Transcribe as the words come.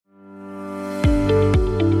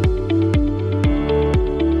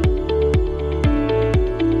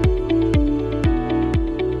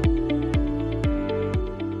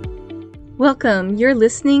Welcome. You're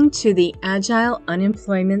listening to the Agile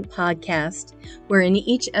Unemployment podcast, where in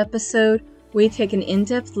each episode, we take an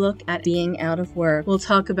in-depth look at being out of work. We'll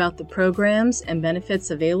talk about the programs and benefits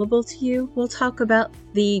available to you. We'll talk about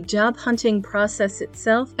the job hunting process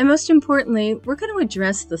itself. And most importantly, we're going to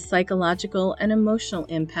address the psychological and emotional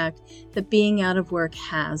impact that being out of work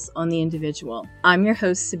has on the individual. I'm your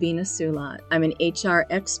host, Sabina Sulat. I'm an HR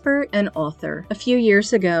expert and author. A few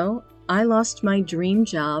years ago, I lost my dream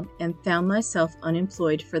job and found myself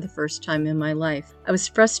unemployed for the first time in my life. I was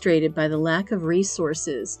frustrated by the lack of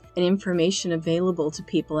resources and information available to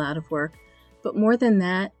people out of work. But more than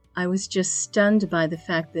that, I was just stunned by the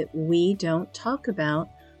fact that we don't talk about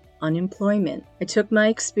unemployment. I took my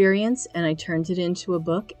experience and I turned it into a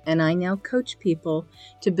book, and I now coach people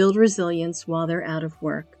to build resilience while they're out of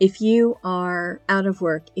work. If you are out of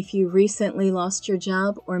work, if you recently lost your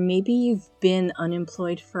job, or maybe you've been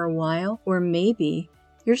unemployed for a while, or maybe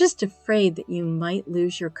you're just afraid that you might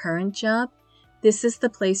lose your current job, this is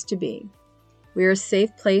the place to be. We're a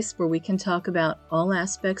safe place where we can talk about all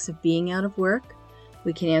aspects of being out of work.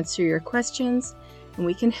 We can answer your questions, and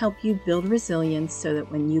we can help you build resilience so that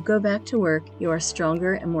when you go back to work, you are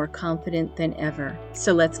stronger and more confident than ever.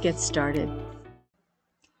 So let's get started.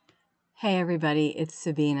 Hey everybody, it's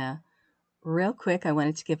Sabina. Real quick, I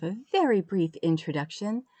wanted to give a very brief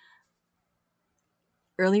introduction.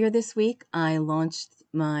 Earlier this week, I launched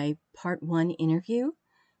my Part 1 interview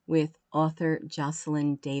with author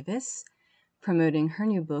Jocelyn Davis, promoting her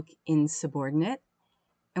new book, Insubordinate.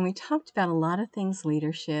 And we talked about a lot of things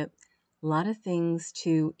leadership, a lot of things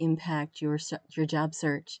to impact your job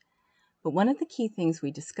search. But one of the key things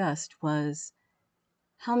we discussed was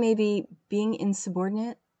how maybe being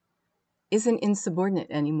insubordinate isn't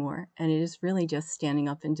insubordinate anymore, and it is really just standing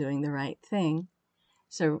up and doing the right thing.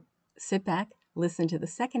 So sit back, listen to the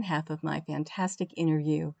second half of my fantastic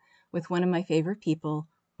interview with one of my favorite people,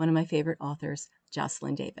 one of my favorite authors,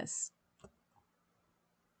 Jocelyn Davis.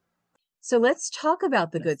 So let's talk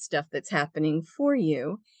about the good stuff that's happening for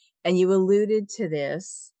you. And you alluded to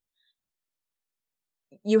this.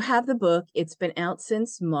 You have the book. It's been out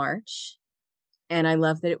since March. And I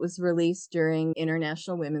love that it was released during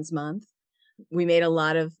International Women's Month. We made a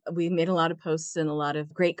lot of posts and a lot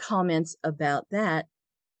of great comments about that.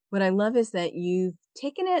 What I love is that you've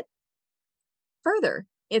taken it further.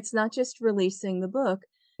 It's not just releasing the book.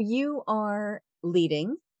 You are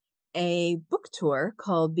leading a book tour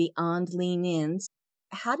called Beyond Lean In.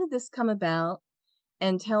 How did this come about?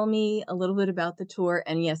 And tell me a little bit about the tour.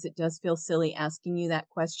 And yes, it does feel silly asking you that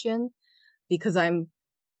question because I'm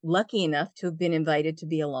lucky enough to have been invited to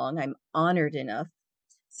be along. I'm honored enough.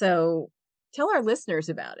 So tell our listeners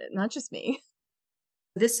about it, not just me.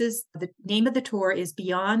 This is the name of the tour is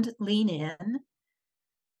Beyond Lean In,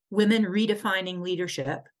 Women Redefining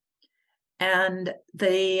Leadership. And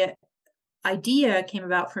the idea came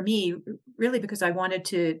about for me really because I wanted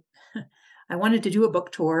to do a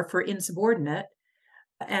book tour for Insubordinate.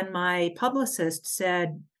 And my publicist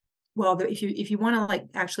said, well, if you want to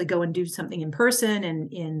actually go and do something in person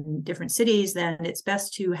and in different cities, then it's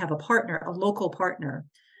best to have a local partner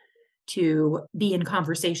to be in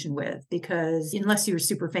conversation with, because unless you're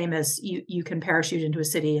super famous, you can parachute into a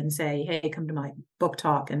city and say, hey, come to my book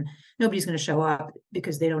talk, and nobody's going to show up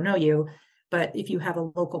because they don't know you. But if you have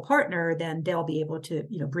a local partner, then they'll be able to,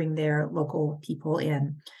 bring their local people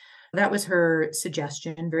in. That was her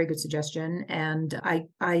suggestion, very good suggestion. And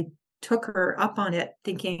I took her up on it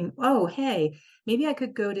thinking, oh, hey, maybe I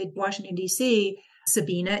could go to Washington, D.C.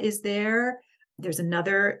 Sabina is there. There's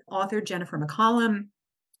another author, Jennifer McCollum,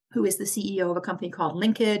 who is the CEO of a company called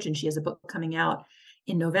Linkage. And she has a book coming out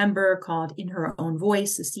in November called In Her Own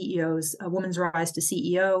Voice, A Woman's Rise to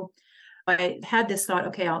CEO. I had this thought,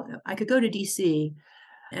 okay, I could go to D.C.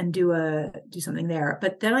 and do something there.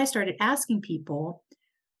 But then I started asking people,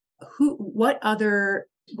 what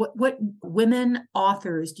women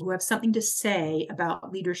authors who have something to say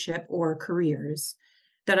about leadership or careers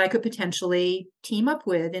that I could potentially team up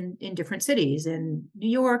with in different cities, in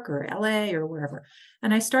New York or LA or wherever.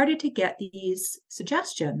 And I started to get these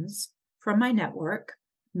suggestions from my network,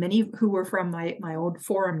 many who were from my old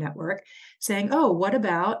forum network, saying, oh, what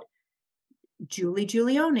about Julie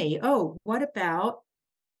Giulioni? Oh, what about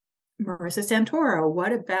Marissa Santoro?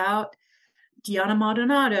 What about Diana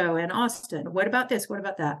Maldonado and Austin? What about this? What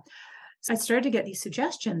about that? So I started to get these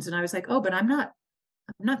suggestions, and I was like, oh, but I'm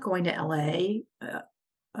not going to LA.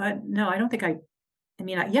 No, I don't think I I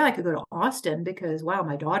mean, yeah, I could go to Austin because, wow,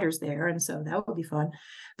 my daughter's there. And so that would be fun.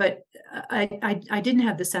 But I didn't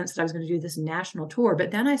have the sense that I was going to do this national tour. But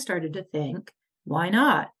then I started to think, why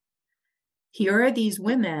not? Here are these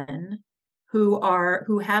women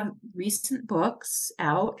who have recent books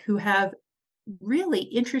out, who have really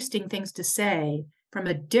interesting things to say from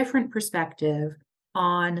a different perspective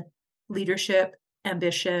on leadership,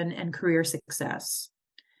 ambition, and career success.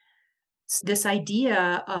 This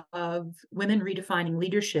idea of women redefining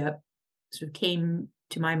leadership sort of came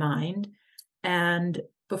to my mind. And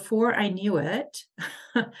before I knew it,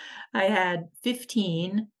 I had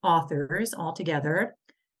 15 authors altogether,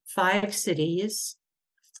 5 cities,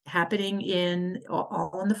 happening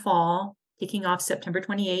all in the fall, kicking off September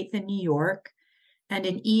 28th in New York. And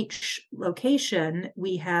in each location,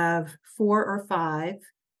 we have 4 or 5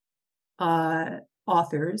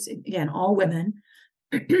 authors, again, all women,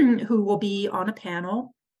 who will be on a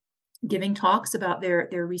panel giving talks about their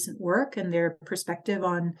recent work and their perspective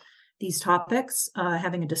on these topics,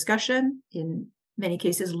 having a discussion, in many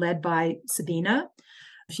cases led by Sabina.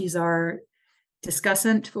 She's our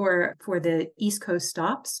discussant for the East Coast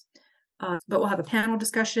stops. But we'll have a panel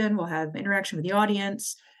discussion, we'll have interaction with the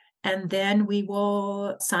audience, and then we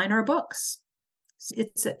will sign our books.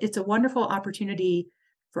 It's a wonderful opportunity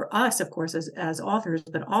for us, of course, as authors,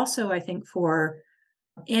 but also I think for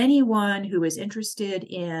anyone who is interested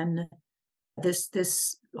in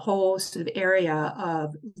this whole sort of area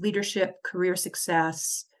of leadership, career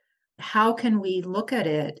success. How can we look at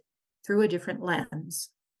it through a different lens?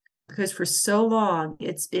 Because for so long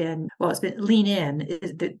it's been lean in.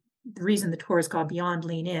 The reason the tour is called Beyond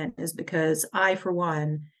Lean In is because I, for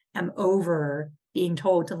one, am over being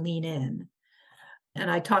told to lean in.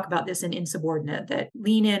 And I talk about this in Insubordinate, that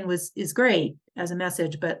lean in is great as a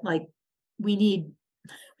message, but like we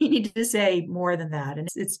need to say more than that. And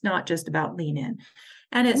it's not just about lean in.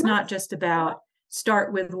 And it's not just about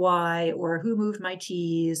start with why, or who moved my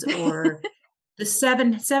cheese, or the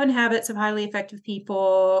seven habits of highly effective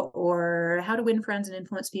people, or how to win friends and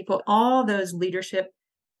influence people. All those leadership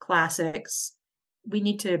classics, we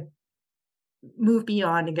need to move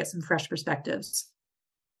beyond and get some fresh perspectives.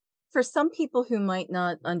 For some people who might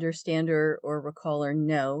not understand or recall or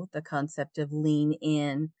know the concept of lean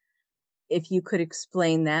in, if you could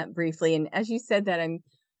explain that briefly. And as you said that,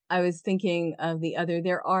 I was thinking of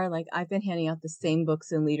there are, like, I've been handing out the same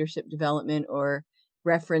books in leadership development or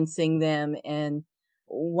referencing them. And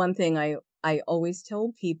one thing I always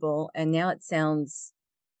told people, and now it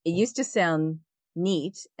used to sound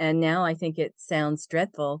neat, and now I think it sounds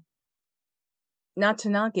dreadful. Not to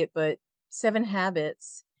knock it, but 7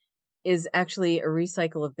 Habits is actually a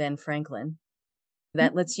recycle of Ben Franklin.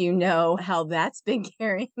 That lets you know how that's been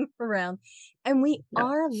carrying around. And we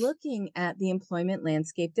are looking at the employment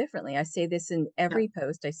landscape differently. I say this in every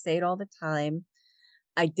post. I say it all the time.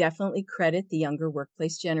 I definitely credit the younger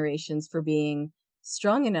workplace generations for being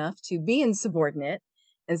strong enough to be insubordinate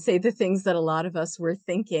and say the things that a lot of us were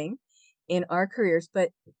thinking in our careers.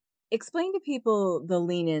 But explain to people the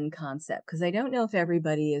lean in concept, because I don't know if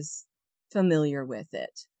everybody is familiar with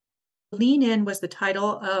it. Lean In is the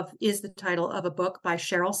title of a book by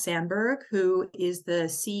Sheryl Sandberg, who is the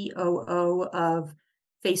COO of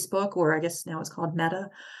Facebook, or I guess now it's called Meta.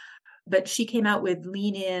 But she came out with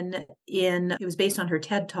Lean In it was based on her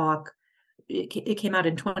TED Talk. It came out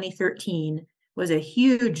in 2013, was a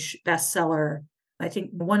huge bestseller. I think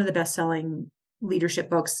one of the best-selling leadership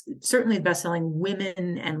books, certainly the best-selling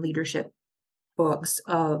women and leadership books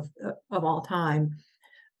of all time.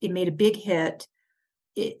 It made a big hit.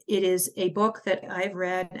 It is a book that I've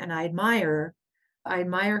read and I admire. I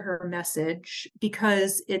admire her message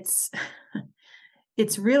because it's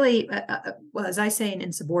really, well, as I say in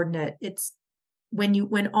Insubordinate, it's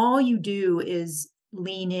when all you do is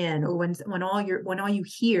lean in, or when all you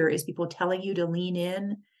hear is people telling you to lean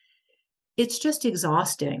in, it's just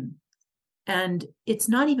exhausting. And it's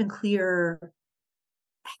not even clear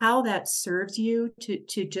how that serves you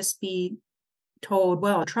to just be told,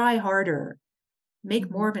 well, try harder,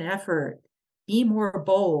 make more of an effort, be more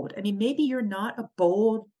bold. I mean, maybe you're not a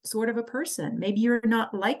bold sort of a person. Maybe you're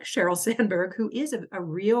not like Sheryl Sandberg, who is a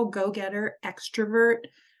real go-getter, extrovert,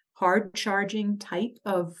 hard-charging type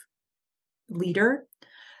of leader.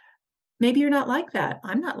 Maybe you're not like that.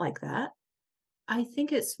 I'm not like that. I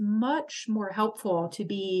think it's much more helpful to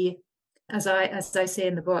be, as I say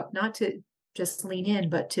in the book, not to just lean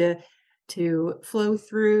in, but to flow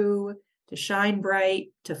through, to shine bright,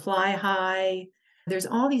 to fly high. There's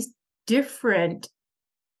all these different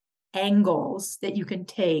angles that you can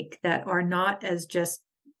take that are not as just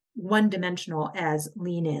one-dimensional as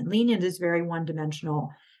lean in. Lean in is very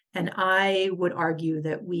one-dimensional. And I would argue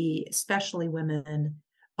that we, especially women,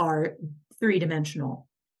 are three-dimensional,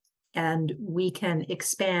 and we can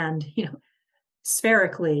expand,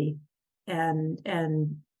 spherically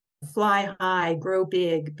and fly high, grow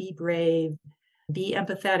big, be brave, be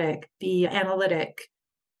empathetic, be analytic,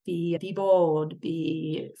 be bold,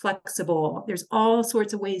 be flexible. There's all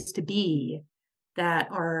sorts of ways to be that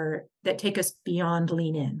take us beyond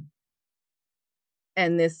lean in.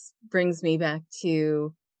 And this brings me back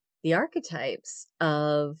to the archetypes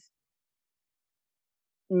of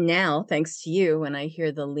now, thanks to you, when I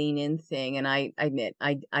hear the lean in thing, and I admit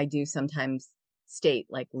I do sometimes state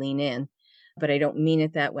like lean in, but I don't mean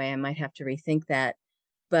it that way. I might have to rethink that.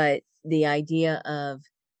 But the idea of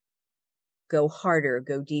go harder,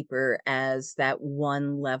 go deeper as that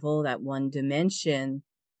one level, that one dimension,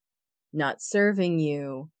 not serving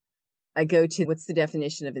you. I go to what's the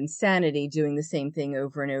definition of insanity, doing the same thing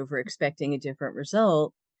over and over, expecting a different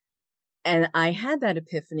result. And I had that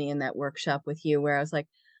epiphany in that workshop with you where I was like,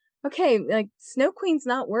 okay, like Snow Queen's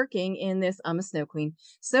not working in this. I'm a Snow Queen.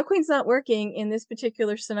 Snow Queen's not working in this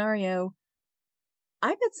particular scenario. I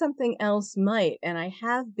bet something else might. And I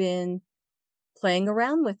have been playing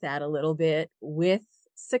around with that a little bit with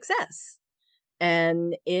success.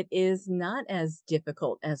 And it is not as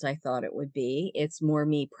difficult as I thought it would be. It's more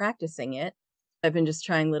me practicing it. I've been just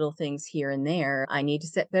trying little things here and there. I need to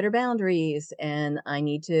set better boundaries, and I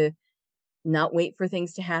need to not wait for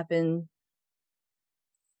things to happen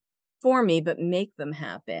for me, but make them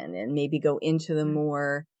happen, and maybe go into the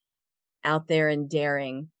more out there and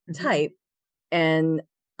daring type. And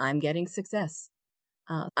I'm getting success.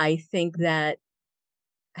 I think that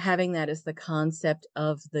having that as the concept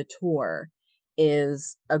of the tour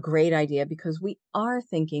is a great idea, because we are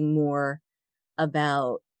thinking more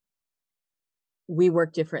about, we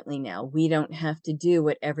work differently now. We don't have to do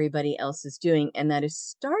what everybody else is doing. And that is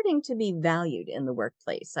starting to be valued in the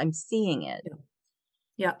workplace. I'm seeing it.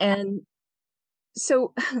 Yeah. And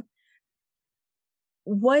so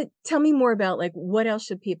tell me more about, like, what else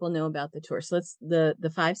should people know about the tour? So let's,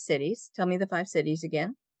 the 5 cities. Tell me the 5 cities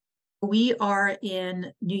again. We are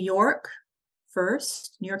in New York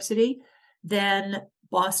first, New York City, then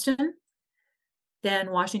Boston,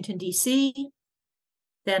 then Washington, D.C.,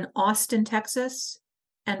 then Austin, Texas,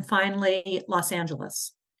 and finally Los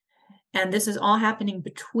Angeles. And this is all happening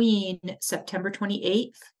between September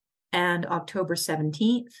 28th and October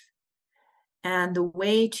 17th. And the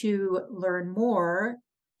way to learn more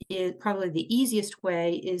is probably the easiest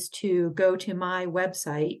way is to go to my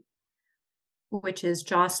website, which is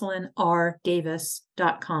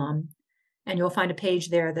jocelynrdavis.com. And you'll find a page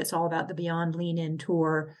there that's all about the Beyond Lean In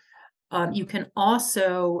tour. You can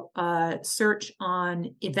also search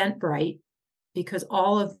on Eventbrite, because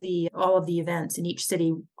all of the events in each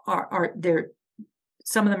city are there.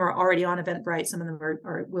 Some of them are already on Eventbrite. Some of them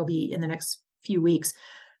will be in the next few weeks.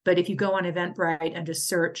 But if you go on Eventbrite and just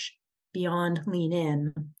search Beyond Lean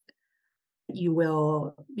In, you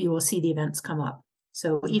will see the events come up.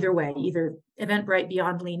 So either way, either Eventbrite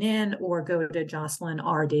Beyond Lean In, or go to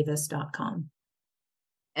jocelynrdavis.com.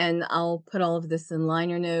 And I'll put all of this in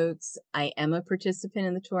liner notes. I am a participant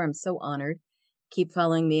in the tour. I'm so honored. Keep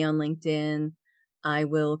following me on LinkedIn. I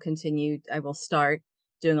will start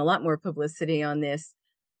doing a lot more publicity on this.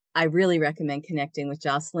 I really recommend connecting with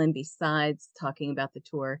Jocelyn besides talking about the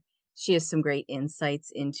tour. She has some great insights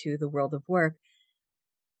into the world of work.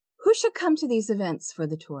 Who should come to these events for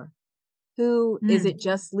the tour? Is it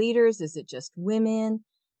just leaders? Is it just women?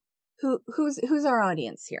 Who's our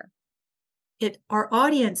audience here? Our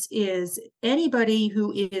audience is anybody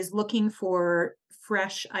who is looking for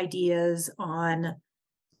fresh ideas on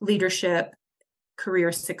leadership,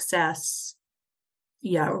 career success,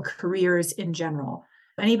 or careers in general.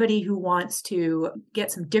 Anybody who wants to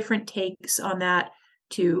get some different takes on that,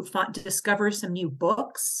 to discover some new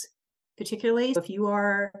books, particularly if you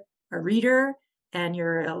are a reader and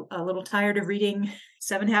you're a little tired of reading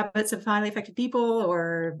 7 Habits of Highly Effective People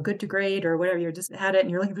or Good to Great or whatever, you're just had it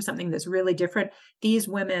and you're looking for something that's really different. These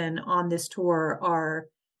women on this tour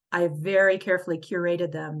I very carefully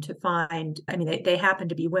curated them to find, they happen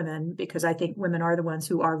to be women, because I think women are the ones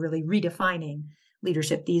who are really redefining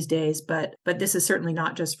leadership these days. But this is certainly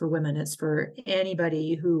not just for women. It's for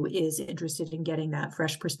anybody who is interested in getting that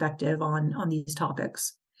fresh perspective on these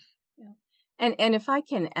topics. And if I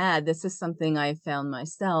can add, this is something I've found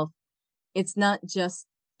myself. It's not just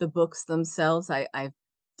the books themselves. I've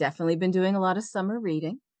definitely been doing a lot of summer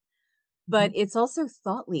reading, but it's also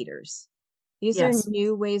thought leaders. These are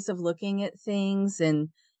new ways of looking at things. And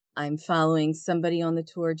I'm following somebody on the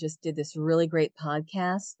tour, just did this really great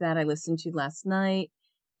podcast that I listened to last night.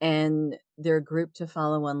 and they're a group to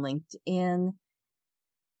follow on LinkedIn.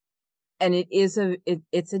 And it's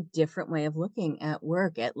a different way of looking at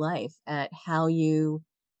work, at life, at how you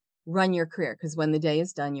run your career. Because when the day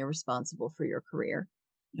is done, you're responsible for your career.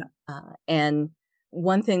 Yeah. And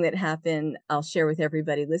one thing that happened, I'll share with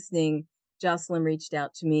everybody listening. Jocelyn reached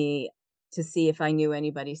out to me to see if I knew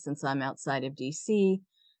anybody, since I'm outside of DC,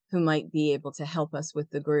 who might be able to help us with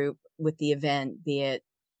the group, with the event, be it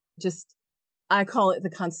just, I call it the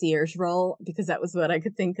concierge role, because that was what I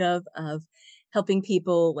could think of helping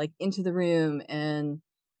people like into the room and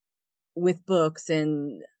with books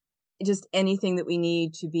and just anything that we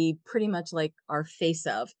need to be pretty much like our face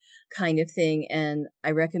of kind of thing. And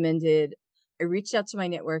I reached out to my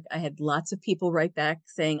network. I had lots of people write back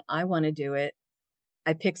saying, I want to do it.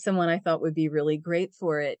 I picked someone I thought would be really great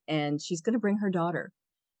for it. And she's going to bring her daughter,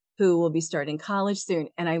 who will be starting college soon.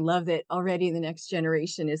 And I love that already the next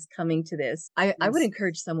generation is coming to this. I would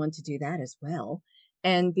encourage someone to do that as well.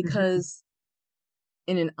 And because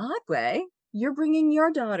in an odd way, you're bringing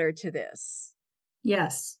your daughter to this.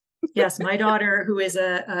 Yes. Yes. My daughter, who is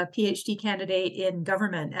a PhD candidate in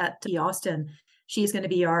government at the Austin, she's going to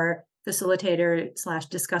be our facilitator /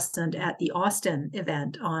 discussant at the Austin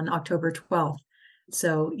event on October 12th.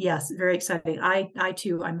 So yes, very exciting. I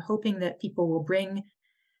too, I'm hoping that people will bring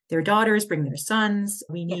their daughters, bring their sons.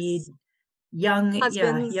 We need young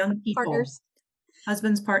people, partners.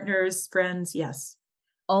 Husbands, partners, friends. Yes.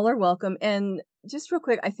 All are welcome. And just real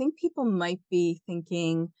quick, I think people might be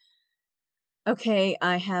thinking, okay,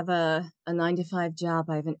 I have a 9-to-5 job.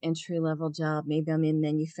 I have an entry-level job. Maybe I'm in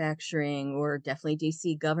manufacturing or definitely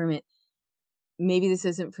DC government. Maybe this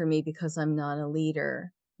isn't for me because I'm not a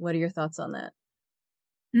leader. What are your thoughts on that?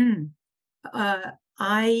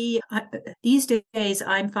 These days,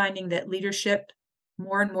 I'm finding that leadership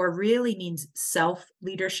more and more really means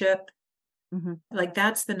self-leadership. Like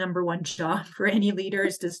that's the number one job for any leader,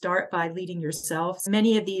 is to start by leading yourself.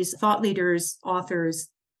 Many of these thought leaders, authors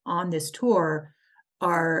on this tour,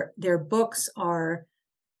 their books are,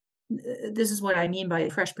 this is what I mean by a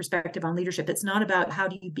fresh perspective on leadership. It's not about how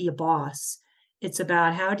do you be a boss. It's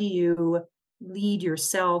about how do you lead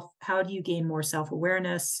yourself? How do you gain more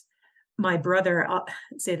self-awareness? My brother, I'll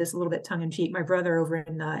say this a little bit tongue in cheek, my brother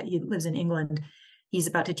he lives in England. He's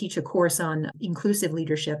about to teach a course on inclusive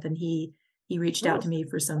leadership, and he reached out to me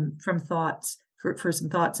for some thoughts.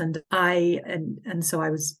 And so I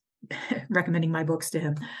was recommending my books to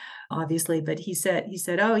him, obviously. But he said,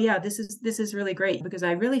 "Oh yeah, this is really great, because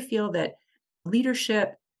I really feel that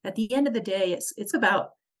leadership, at the end of the day, it's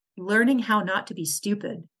about learning how not to be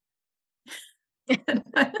stupid." And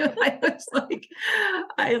I was like,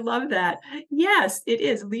 I love that. Yes, it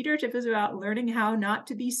is. Leadership is about learning how not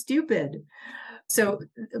to be stupid. So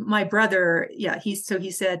my brother,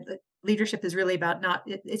 he said leadership is really about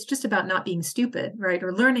it's just about not being stupid, right?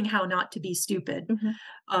 Or learning how not to be stupid,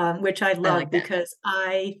 which I love, because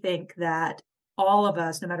I think that all of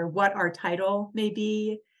us, no matter what our title may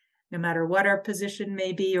be, no matter what our position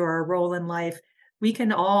may be or our role in life, we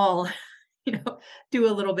can all do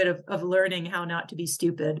a little bit of learning how not to be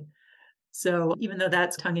stupid. So even though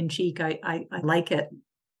that's tongue in cheek, I like it.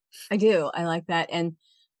 I do. I like that. And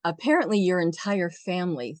apparently your entire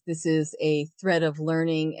family, this is a thread of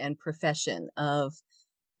learning and profession of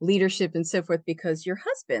leadership and so forth, because your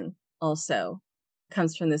husband also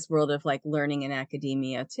comes from this world of like learning in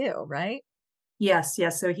academia too, right? Yes.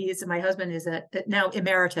 So my husband is now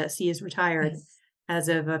emeritus. He is retired as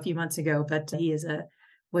of a few months ago, but he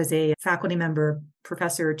was a faculty member,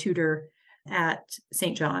 professor, tutor at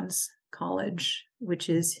St. John's College, which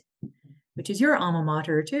is your alma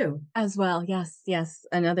mater too. As well. Yes.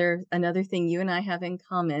 Another thing you and I have in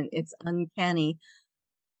common. It's uncanny.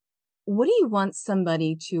 What do you want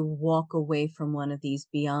somebody to walk away from one of these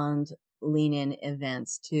Beyond Lean In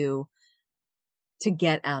events to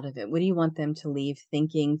get out of it? What do you want them to leave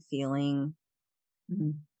thinking, feeling?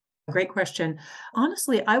 Great question.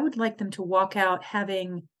 Honestly, I would like them to walk out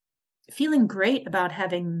feeling great about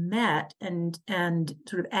having met and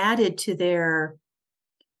sort of added to their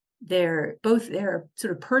both their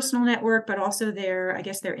sort of personal network, but also their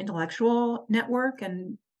intellectual network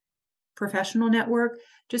and professional network,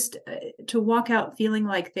 just to walk out feeling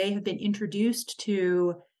like they have been introduced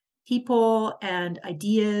to people and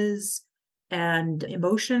ideas and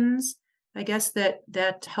emotions, I guess,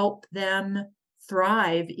 that help them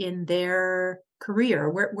thrive in their career,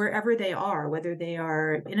 wherever they are, whether they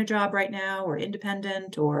are in a job right now or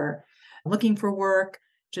independent or looking for work,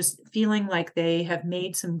 just feeling like they have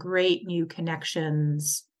made some great new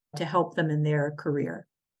connections to help them in their career.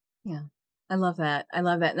 Yeah, I love that. And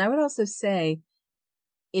I would also say,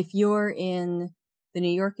 if you're in the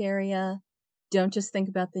New York area, don't just think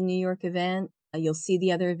about the New York event. You'll see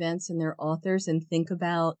the other events and their authors and think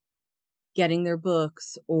about getting their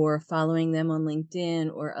books or following them on LinkedIn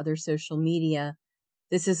or other social media.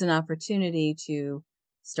 This is an opportunity to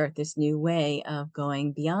start this new way of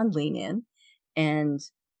going beyond Lean In and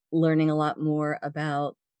learning a lot more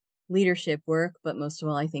about leadership work, but most of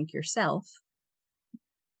all, I think yourself.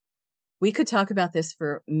 We could talk about this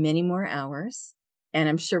for many more hours, and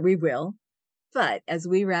I'm sure we will. But as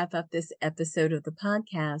we wrap up this episode of the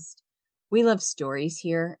podcast, we love stories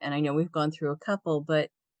here, and I know we've gone through a couple, but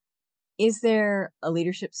is there a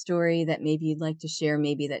leadership story that maybe you'd like to share,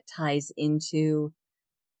 maybe that ties into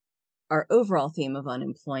our overall theme of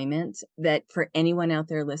unemployment, that for anyone out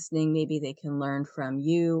there listening, maybe they can learn from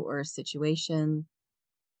you or a situation?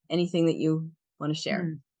 Anything that you want to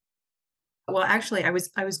share? Well, actually, I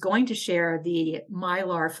was going to share the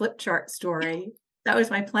Mylar flip chart story. That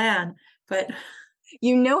was my plan, but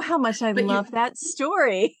you know how much I love that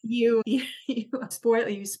story. You spoiled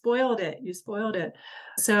it. You spoiled it.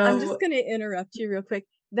 So I'm just going to interrupt you real quick.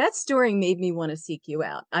 That story made me want to seek you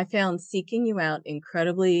out. I found seeking you out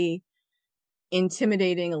incredibly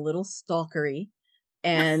intimidating, a little stalkery.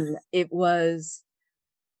 And it was,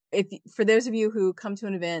 for those of you who come to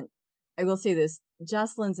an event, I will say this,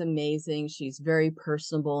 Jocelyn's amazing. She's very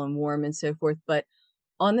personable and warm and so forth, but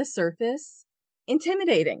on the surface,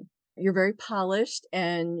 intimidating. You're very polished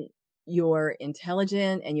and you're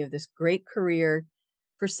intelligent and you have this great career.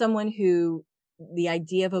 For someone who the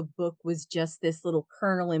idea of a book was just this little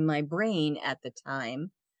kernel in my brain at the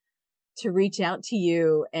time, to reach out to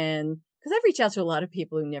you, and because I've reached out to a lot of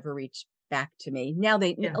people who never reach back to me. Now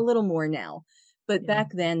a little more now, but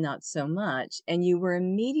back then not so much. And you were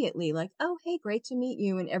immediately like, oh, hey, great to meet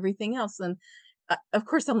you and everything else. And of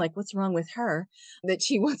course, I'm like, what's wrong with her that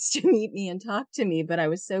she wants to meet me and talk to me? But I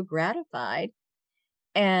was so gratified.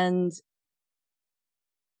 And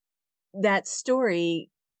that story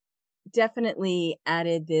definitely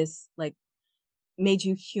added this, like, made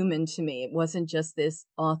you human to me. It wasn't just this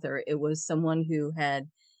author. It was someone who had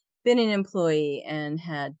been an employee and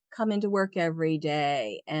had come into work every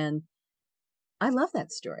day. And I love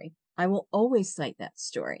that story. I will always cite that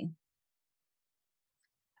story.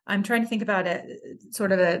 I'm trying to think about it,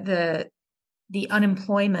 sort of the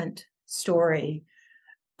unemployment story.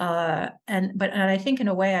 And I think in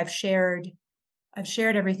a way I've shared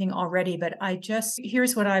everything already, but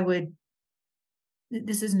here's what I would,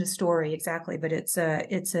 this isn't a story exactly, but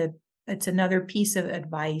it's another piece of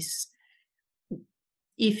advice.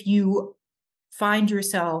 If you find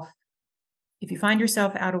yourself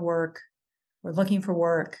out of work or looking for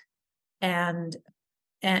work and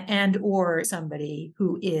or somebody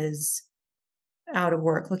who is out of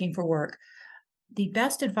work looking for work, the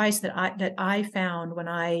best advice that I found when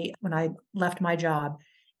I left my job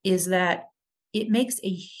is that it makes a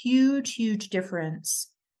huge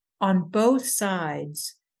difference on both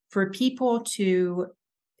sides for people to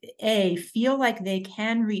feel like they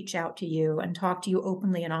can reach out to you and talk to you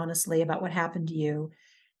openly and honestly about what happened to you.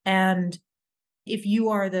 And if you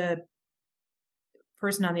are the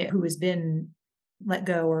person who has been let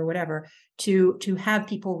go or whatever, to have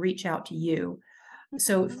people reach out to you.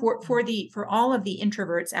 So for all of the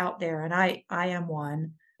introverts out there, and I am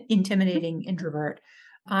one intimidating introvert,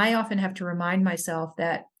 I often have to remind myself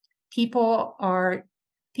that people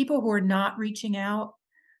who are not reaching out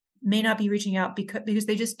may not be reaching out because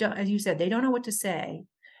they just don't, as you said, they don't know what to say.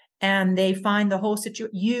 And they find the whole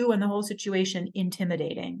you and the whole situation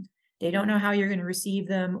intimidating. They don't know how you're going to receive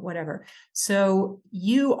them, whatever. So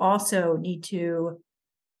you also need to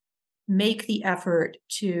make the effort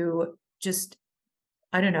to just,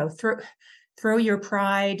 I don't know, throw your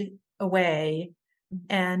pride away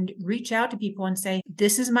and reach out to people and say,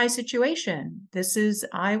 this is my situation.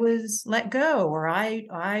 I was let go, or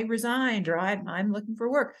I resigned, or I'm looking for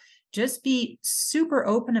work. Just be super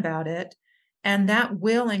open about it. And that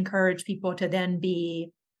will encourage people to then be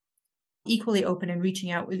equally open and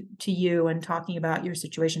reaching out to you and talking about your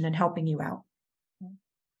situation and helping you out.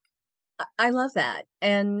 I love that.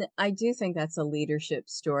 And I do think that's a leadership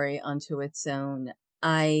story unto its own.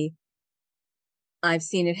 I've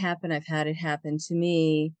seen it happen. I've had it happen to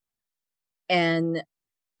me. And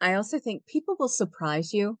I also think people will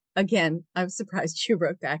surprise you. Again, I'm surprised you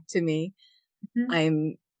wrote back to me. Mm-hmm.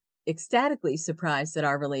 I'm ecstatically surprised that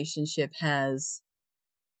our relationship has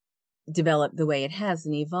developed the way it has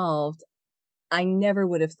and evolved. I never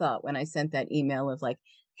would have thought when I sent that email of like,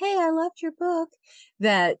 hey, I loved your book,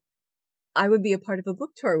 that I would be a part of a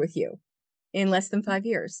book tour with you in less than 5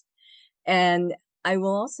 years. And I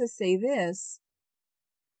will also say this,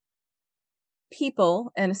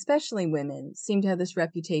 people, and especially women, seem to have this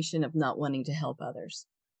reputation of not wanting to help others,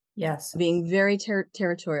 Yes. being very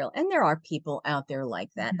territorial. And there are people out there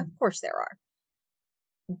like that. Mhm. Of course there are.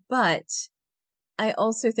 But I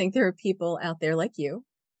also think there are people out there like you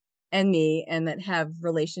and me, and that have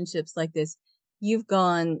relationships like this. You've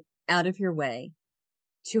gone out of your way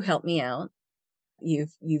to help me out.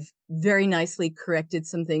 You've very nicely corrected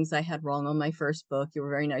some things I had wrong on my first book. You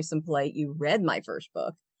were very nice and polite. You read my first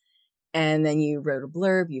book, and then you wrote a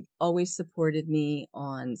blurb. You've always supported me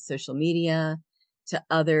on social media to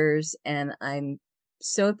others, and I'm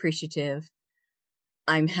so appreciative.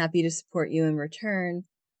 I'm happy to support you in return.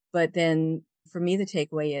 But then for me, the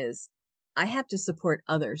takeaway is I have to support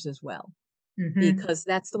others as well, Mhm. because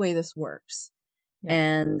that's the way this works. Yeah.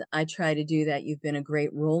 And I try to do that. You've been a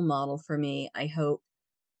great role model for me. I hope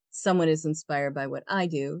someone is inspired by what I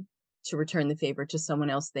do to return the favor to someone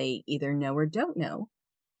else they either know or don't know.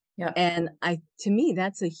 Yeah. And to me,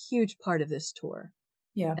 that's a huge part of this tour,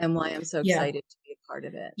 Yeah. and why I'm so Yeah. excited to be a part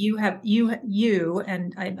of it.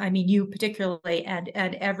 And I mean, you particularly, and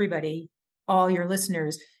everybody, all your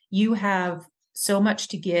listeners, you have so much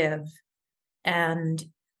to give, and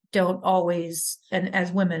don't always, and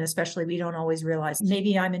as women especially, we don't always realize.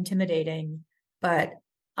 Maybe I'm intimidating, but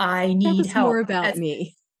I That need was more help. about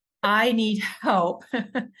me. I need help.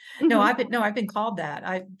 No, Mhm. I've been called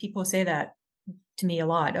that. People say that to me a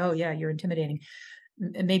lot. Oh yeah, you're intimidating.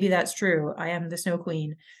 Maybe that's true. I am the snow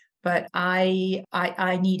queen, but I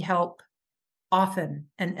need help often,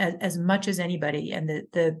 and as much as anybody. And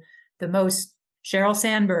the most, Sheryl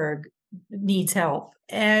Sandberg needs help.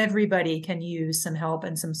 Everybody can use some help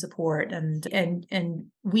and some support,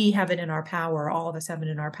 and we have it in our power. All of us have it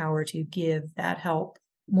in our power to give that help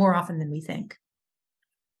more often than we think.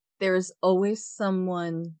 There's always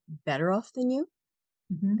someone better off than you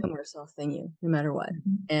Mhm. and worse off than you, no matter what.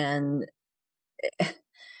 Mhm. And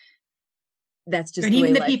that's just And the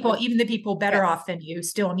way life even the people better Yes. off than you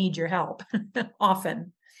still need your help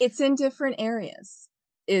often. It's in different areas.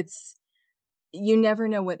 You never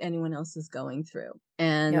know what anyone else is going through.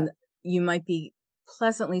 And Yep. you might be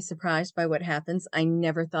pleasantly surprised by what happens. I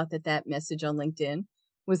never thought that message on LinkedIn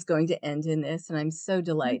was going to end in this. And I'm so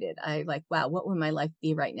delighted. Wow, what would my life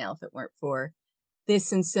be right now if it weren't for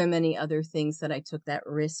this and so many other things that I took that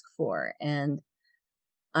risk for? And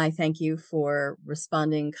I thank you for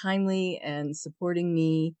responding kindly and supporting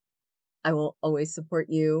me. I will always support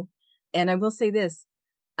you. And I will say this,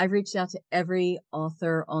 I've reached out to every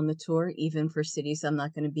author on the tour, even for cities I'm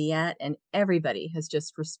not going to be at, and everybody has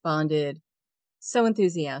just responded so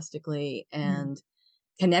enthusiastically Mm. and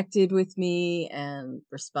connected with me and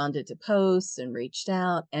responded to posts and reached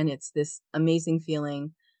out. And it's this amazing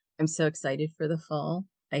feeling. I'm so excited for the fall.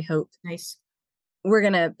 I hope Nice.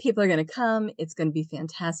 people are going to come. It's going to be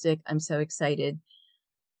fantastic. I'm so excited.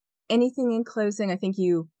 Anything in closing? I think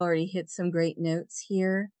you already hit some great notes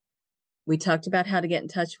here. We talked about how to get in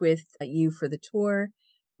touch with you for the tour,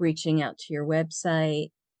 reaching out to your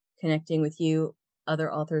website, connecting with you,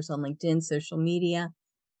 other authors on LinkedIn, social media.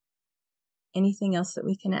 Anything else that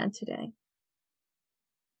we can add today?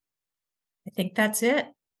 I think that's it.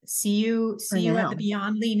 See you For at the now.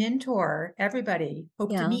 Beyond Lean In tour. Everybody, hope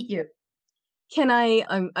to Yeah. meet you.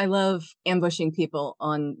 I love ambushing people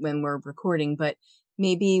on when we're recording, but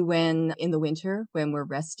maybe when in the winter, when we're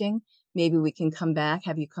resting, maybe we can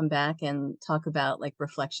have you come back and talk about like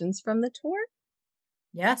reflections from the tour.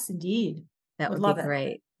 Yes, indeed. That Would would be love it.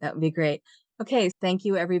 great. That would be great. Okay. Thank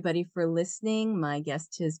you everybody for listening. My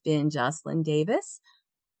guest has been Jocelyn Davis,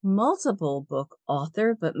 multiple book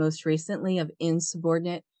author, but most recently of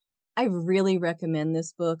Insubordinate. I really recommend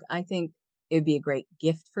this book. I think it'd be a great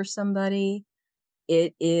gift for somebody.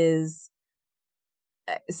 It is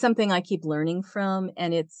something I keep learning from,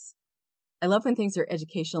 and I love when things are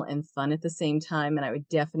educational and fun at the same time, and I would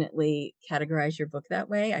definitely categorize your book that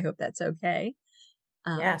way. I hope that's okay.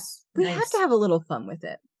 Yes, We have to nice. have a little fun with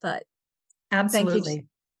it, but thank you. Absolutely.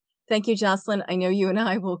 Thank you, Jocelyn. I know you and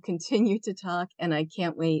I will continue to talk, and I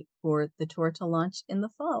can't wait for the tour to launch in the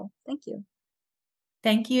fall. Thank you.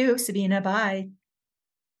 Thank you, Sabina. Bye.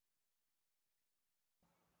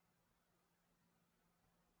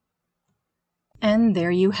 And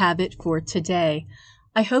there you have it for today.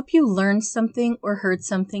 I hope you learned something or heard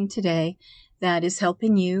something today that is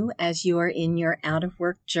helping you as you are in your out of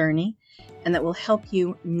work journey, and that will help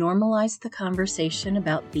you normalize the conversation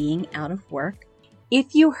about being out of work.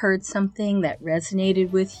 If you heard something that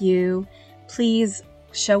resonated with you, please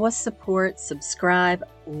show us support, subscribe,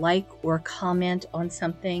 like, or comment on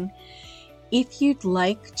something. If you'd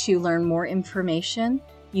like to learn more information,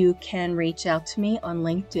 you can reach out to me on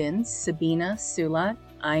LinkedIn, Sabina Sulat.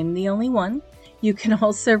 I'm the only one. You can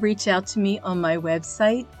also reach out to me on my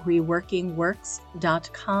website,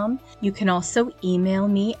 reworkingworks.com. You can also email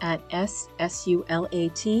me at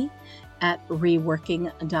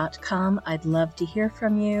ssulat@reworking.com. I'd love to hear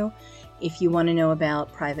from you. If you want to know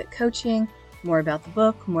about private coaching, more about the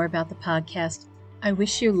book, more about the podcast, I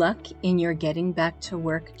wish you luck in your getting back to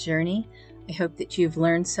work journey. I hope that you've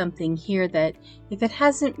learned something here that, if it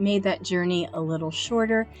hasn't made that journey a little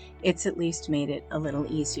shorter, it's at least made it a little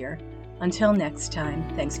easier. Until next time,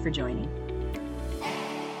 thanks for joining.